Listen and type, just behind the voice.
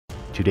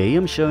Today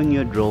I'm showing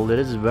you a drill that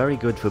is very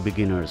good for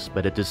beginners,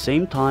 but at the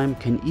same time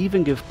can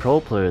even give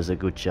pro players a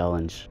good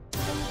challenge.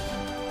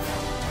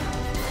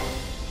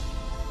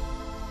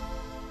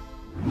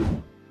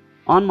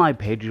 On my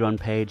Patreon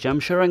page I'm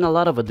sharing a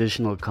lot of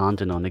additional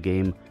content on the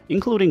game,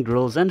 including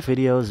drills and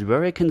videos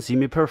where you can see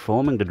me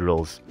performing the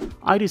drills.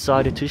 I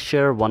decided to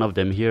share one of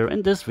them here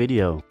in this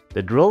video.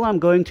 The drill I'm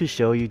going to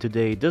show you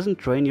today doesn't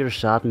train your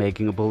shot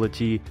making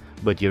ability,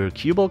 but your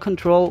cue ball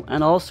control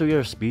and also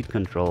your speed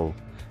control.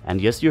 And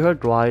yes, you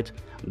heard right,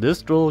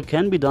 this drill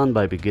can be done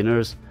by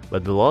beginners,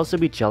 but will also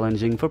be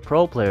challenging for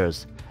pro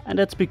players, and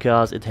that's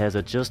because it has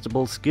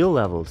adjustable skill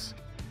levels.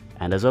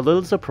 And as a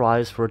little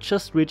surprise, for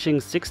just reaching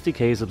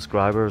 60k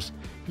subscribers,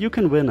 you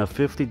can win a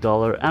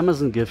 $50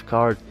 Amazon gift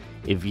card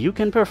if you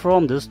can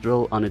perform this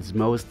drill on its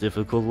most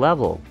difficult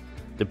level.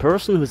 The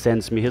person who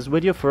sends me his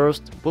video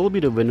first will be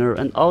the winner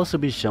and also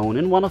be shown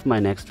in one of my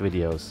next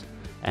videos.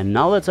 And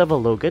now let's have a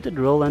look at the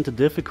drill and the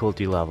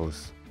difficulty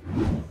levels.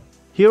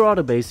 Here are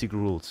the basic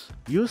rules.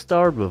 You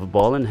start with a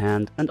ball in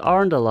hand and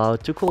aren't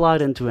allowed to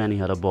collide into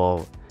any other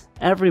ball.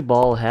 Every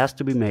ball has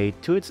to be made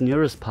to its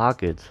nearest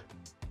pocket.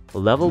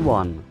 Level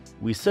 1.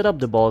 We set up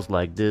the balls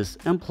like this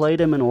and play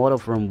them in order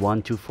from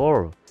 1 to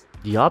 4.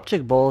 The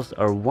object balls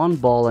are one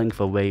ball length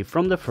away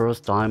from the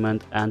first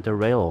diamond and the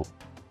rail.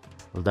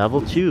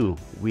 Level 2.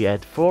 We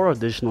add 4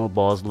 additional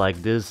balls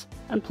like this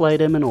and play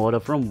them in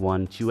order from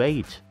 1 to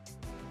 8.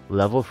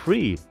 Level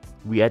 3.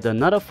 We add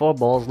another 4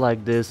 balls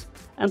like this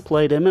and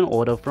play them in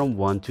order from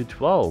 1 to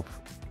 12.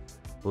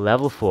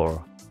 Level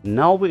 4.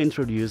 Now we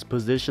introduce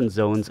position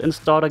zones and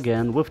start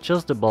again with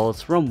just the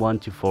balls from 1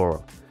 to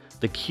 4.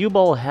 The cue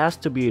ball has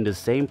to be in the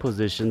same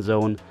position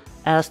zone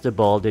as the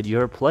ball that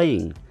you're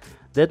playing.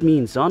 That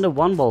means on the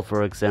 1 ball,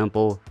 for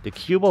example, the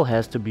cue ball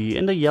has to be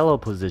in the yellow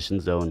position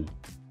zone.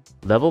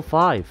 Level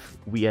 5.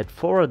 We add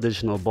 4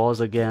 additional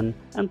balls again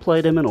and play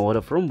them in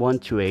order from 1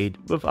 to 8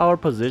 with our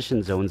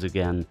position zones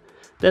again.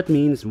 That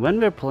means when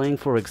we're playing,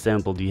 for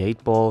example, the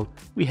 8 ball,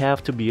 we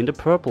have to be in the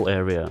purple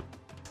area.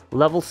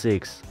 Level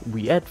 6.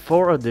 We add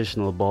 4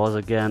 additional balls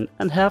again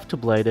and have to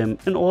play them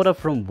in order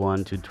from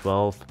 1 to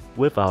 12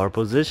 with our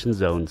position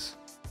zones.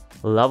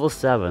 Level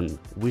 7.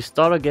 We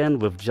start again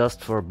with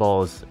just 4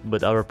 balls,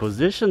 but our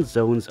position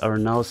zones are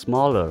now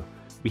smaller.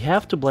 We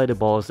have to play the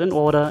balls in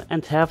order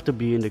and have to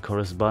be in the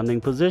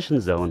corresponding position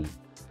zone.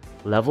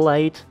 Level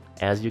 8.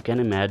 As you can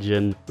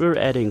imagine, we're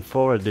adding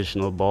 4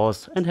 additional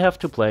balls and have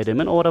to play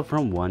them in order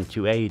from 1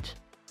 to 8.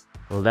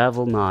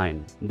 Level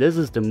 9. This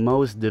is the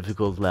most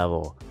difficult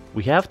level.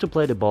 We have to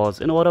play the balls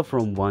in order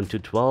from 1 to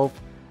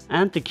 12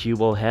 and the cue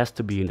ball has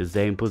to be in the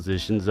same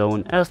position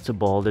zone as the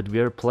ball that we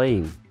are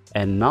playing.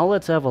 And now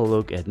let's have a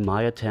look at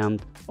my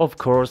attempt, of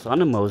course on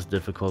the most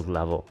difficult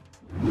level.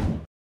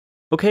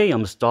 Okay,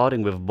 I'm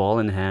starting with ball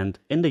in hand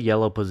in the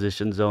yellow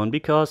position zone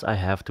because I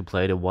have to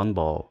play the 1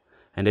 ball.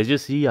 And as you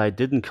see, I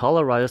didn't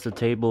colorize the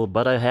table,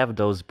 but I have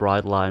those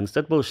bright lines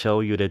that will show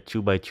you the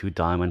 2x2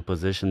 diamond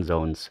position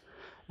zones.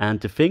 And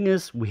the thing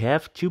is, we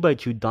have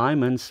 2x2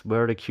 diamonds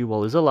where the cue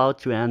ball is allowed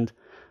to end,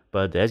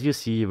 but as you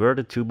see where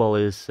the 2 ball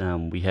is,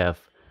 we have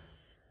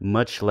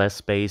much less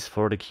space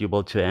for the cue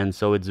ball to end,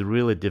 so it's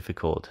really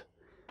difficult.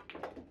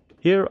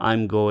 Here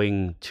I'm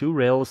going 2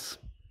 rails.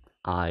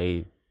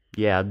 I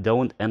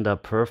don't end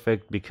up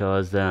perfect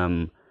because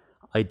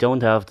I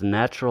don't have the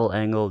natural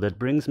angle that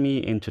brings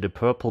me into the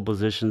purple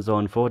position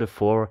zone for the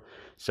 4,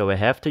 so I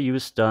have to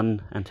use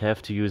stun and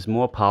have to use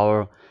more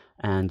power,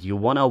 and you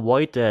want to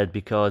avoid that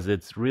because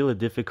it's really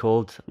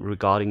difficult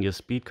regarding your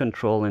speed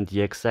control and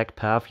the exact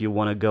path you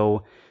want to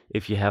go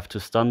if you have to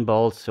stun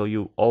balls, so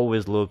you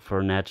always look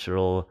for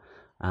natural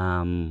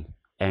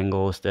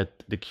angles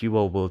that the cue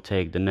ball will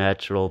take, the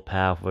natural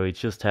path where you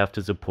just have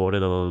to support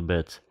it a little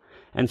bit.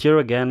 And here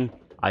again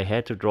I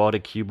had to draw the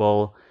cue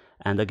ball,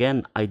 and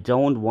again I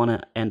don't want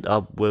to end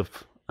up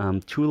with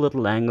too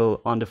little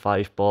angle on the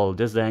 5 ball.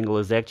 This angle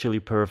is actually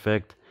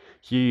perfect.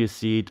 Here you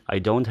see it, I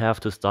don't have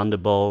to stun the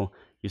ball.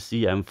 You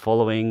see I'm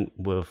following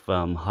with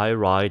high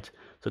right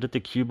so that the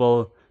cue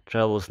ball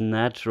travels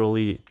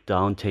naturally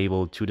down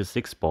table to the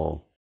 6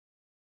 ball.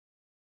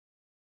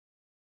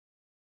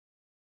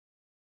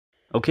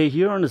 Okay,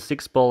 here on the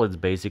 6 ball it's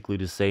basically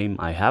the same.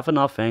 I have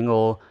enough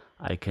angle,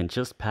 I can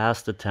just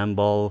pass the 10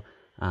 ball.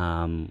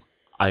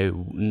 I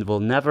will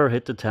never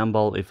hit the 10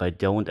 ball if I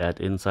don't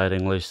add inside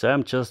English, so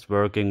I'm just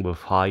working with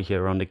high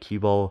here on the cue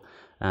ball,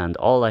 and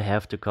all I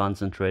have to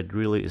concentrate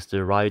really is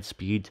the right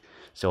speed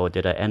so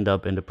that I end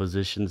up in the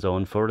position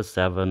zone for the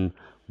 7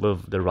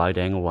 with the right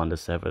angle on the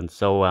 7.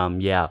 So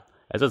yeah,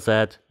 as I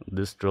said,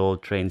 this drill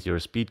trains your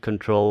speed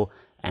control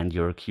and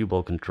your cue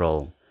ball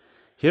control.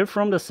 Here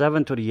from the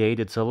 7 to the 8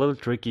 it's a little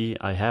tricky.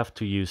 I have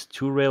to use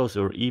 2 rails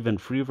or even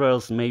 3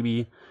 rails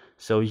maybe.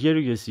 So here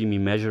you see me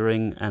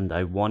measuring and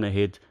I want to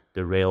hit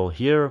the rail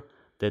here.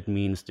 That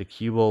means the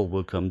cue ball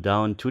will come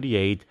down to the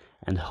 8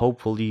 and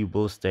hopefully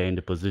will stay in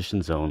the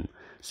position zone.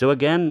 So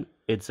again,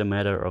 it's a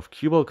matter of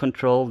cue ball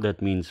control.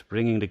 That means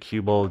bringing the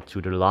cue ball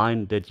to the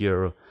line that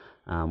you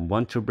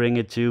want to bring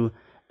it to,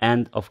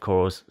 and of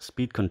course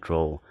speed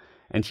control.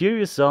 And here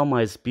you saw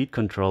my speed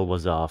control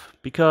was off,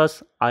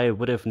 because I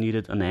would have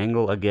needed an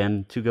angle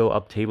again to go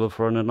up table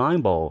for a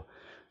 9 ball.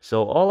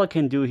 So all I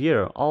can do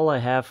here, all I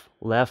have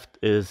left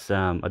is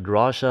a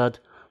draw shot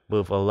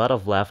with a lot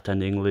of left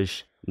hand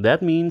English.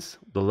 That means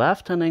the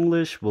left hand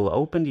English will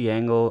open the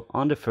angle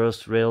on the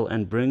first rail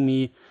and bring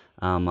me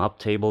up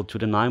table to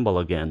the 9 ball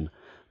again.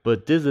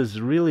 But this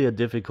is really a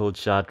difficult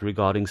shot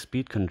regarding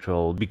speed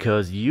control,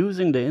 because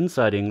using the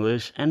inside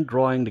English and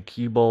drawing the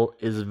cue ball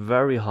is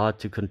very hard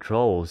to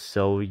control,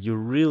 so you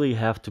really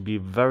have to be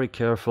very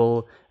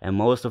careful, and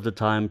most of the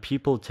time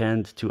people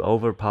tend to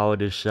overpower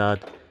this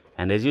shot.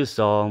 And as you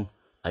saw,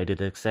 I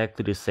did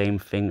exactly the same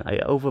thing. I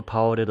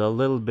overpowered it a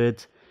little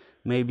bit,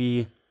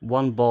 maybe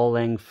 1 ball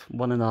length,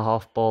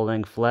 1.5 ball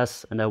length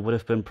less, and that would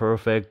have been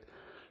perfect.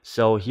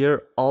 So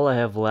here all I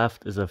have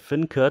left is a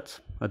thin cut,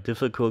 a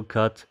difficult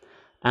cut,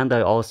 and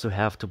I also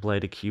have to play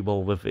the cue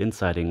ball with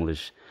inside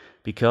English,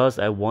 because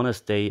I want to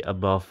stay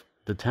above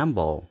the 10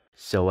 ball.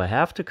 So I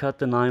have to cut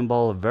the 9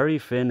 ball very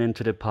thin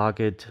into the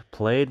pocket,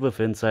 play it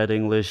with inside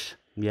English.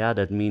 Yeah,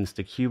 that means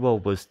the cue ball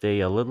will stay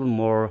a little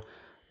more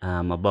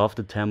above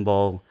the 10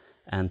 ball,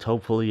 and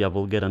hopefully I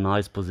will get a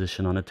nice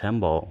position on a 10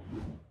 ball.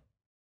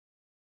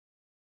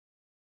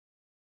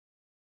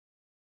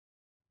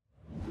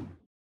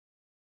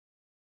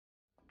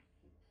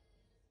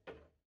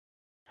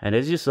 And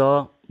as you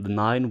saw, the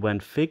 9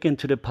 went thick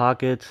into the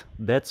pocket.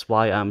 That's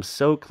why I'm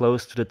so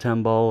close to the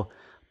 10 ball.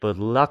 But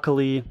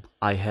luckily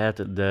I had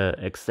the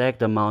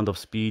exact amount of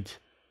speed.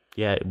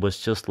 Yeah, it was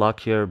just luck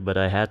here, but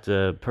I had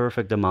the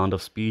perfect amount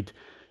of speed,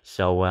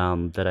 so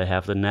that I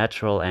have the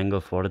natural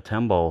angle for the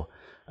 10 ball.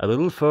 A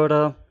little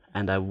further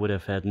and I would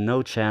have had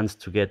no chance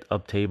to get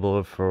up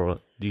table for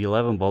the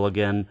 11 ball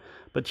again.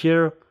 But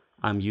here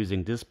I'm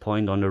using this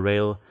point on the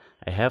rail.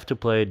 I have to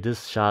play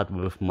this shot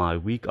with my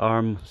weak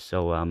arm,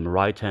 so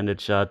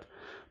right-handed shot.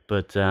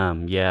 But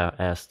yeah,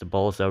 as the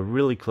balls are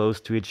really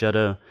close to each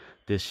other,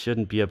 this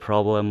shouldn't be a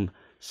problem.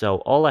 So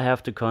all I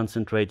have to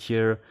concentrate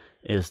here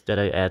is that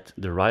I add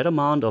the right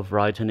amount of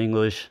right-hand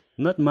English,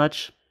 not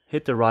much,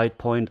 hit the right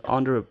point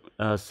on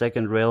the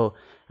second rail,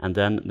 and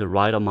then the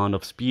right amount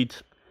of speed.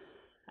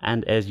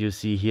 And as you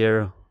see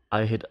here,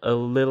 I hit a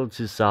little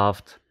too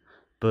soft,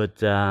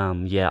 but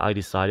yeah, I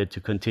decided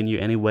to continue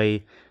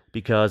anyway,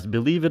 because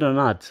believe it or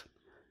not,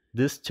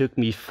 this took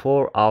me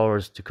 4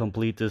 hours to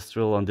complete this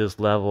drill on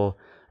this level.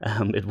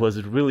 It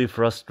was really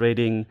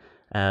frustrating,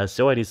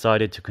 so I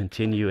decided to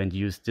continue and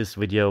use this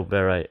video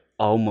where I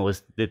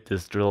almost did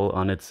this drill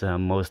on its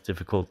most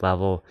difficult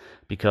level,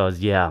 because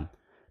yeah,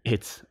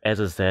 it's,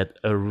 as I said,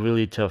 a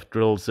really tough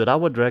drill. So I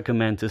would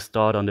recommend to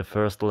start on the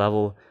first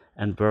level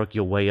and work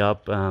your way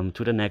up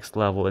to the next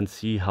level and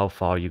see how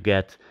far you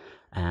get.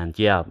 And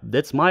yeah,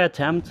 that's my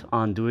attempt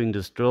on doing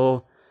this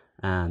drill.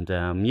 And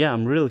yeah,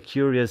 I'm really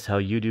curious how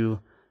you do.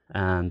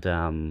 And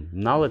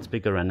now let's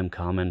pick a random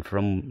comment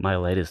from my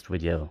latest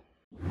video.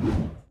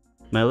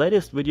 My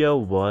latest video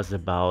was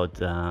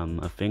about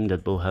a thing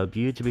that will help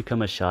you to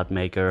become a shot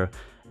maker.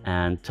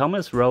 And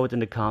Thomas wrote in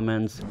the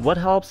comments, what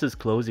helps is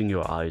closing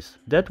your eyes.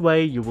 That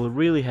way you will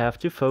really have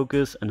to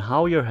focus on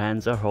how your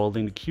hands are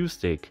holding the cue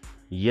stick.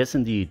 Yes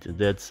indeed,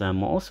 that's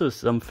also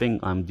something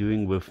I'm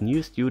doing with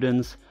new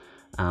students.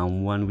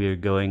 When we're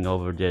going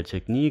over their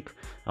technique,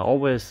 I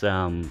always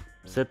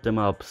set them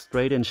up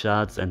straight in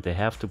shots and they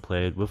have to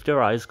play it with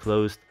their eyes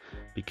closed,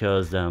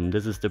 because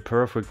this is the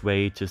perfect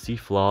way to see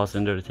flaws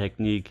in their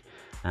technique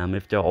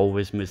if they're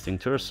always missing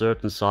to a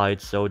certain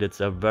side. So that's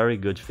a very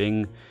good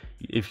thing.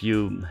 If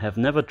you have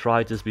never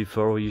tried this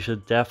before, you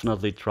should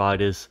definitely try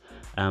this.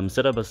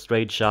 Set up a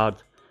straight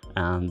shot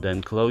and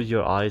then close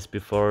your eyes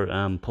before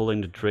pulling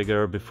the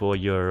trigger, before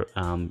your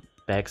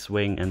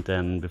backswing, and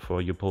then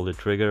before you pull the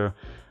trigger.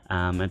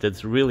 And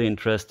it's really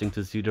interesting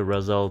to see the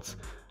results.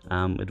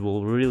 It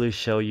will really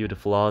show you the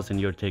flaws in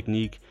your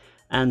technique.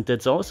 And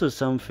that's also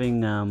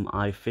something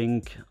I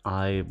think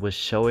I was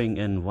showing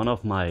in one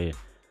of my,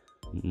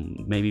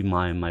 maybe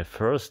my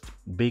first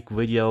big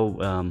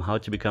video, how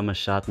to become a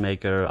shot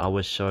maker. I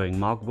was showing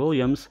Mark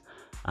Williams,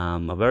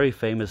 a very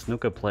famous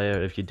snooker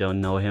player if you don't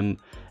know him.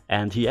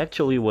 And he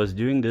actually was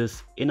doing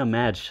this in a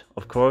match.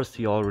 Of course,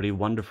 he already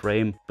won the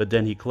frame, but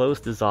then he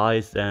closed his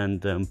eyes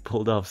and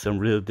pulled off some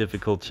really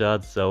difficult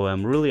shots. So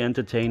really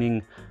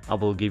entertaining. I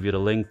will give you the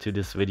link to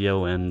this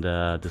video in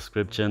the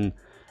description.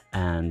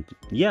 And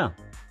yeah,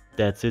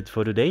 that's it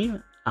for today.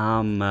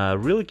 I'm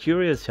really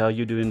curious how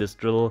you do in this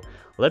drill.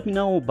 Let me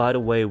know, by the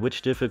way,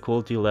 which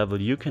difficulty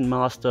level you can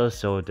master,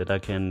 so that I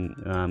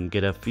can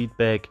get a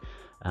feedback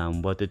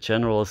what the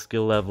general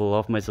skill level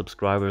of my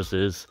subscribers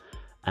is.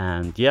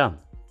 And yeah,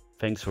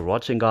 thanks for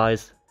watching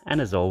guys,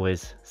 and as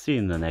always, see you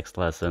in the next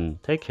lesson.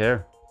 Take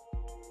care.